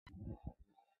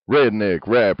Redneck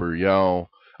rapper, y'all.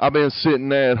 I've been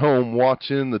sitting at home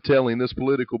watching the telling. This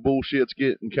political bullshit's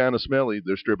getting kind of smelly.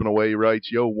 They're stripping away rights,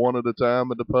 yo, one at a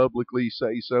time, and to publicly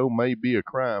say so may be a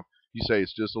crime. You say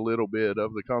it's just a little bit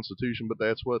of the Constitution, but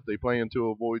that's what they plan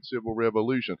to avoid civil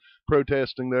revolution.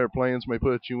 Protesting their plans may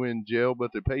put you in jail,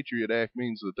 but the Patriot Act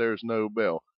means that there's no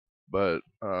bail. But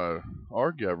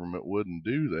our government wouldn't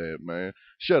do that, man.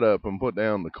 Shut up and put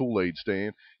down the Kool-Aid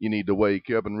stand. You need to wake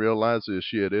up and realize this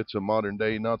shit. It's a modern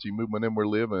day Nazi movement and we're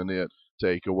living it.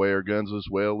 Take away our guns as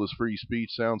well as free speech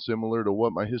sounds similar to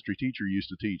what my history teacher used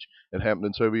to teach. It happened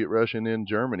in Soviet Russia and in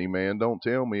Germany, man. Don't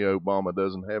tell me Obama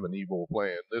doesn't have an evil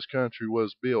plan. This country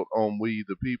was built on we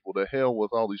the people. To hell with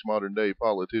all these modern day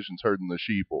politicians herding the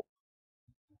sheeple.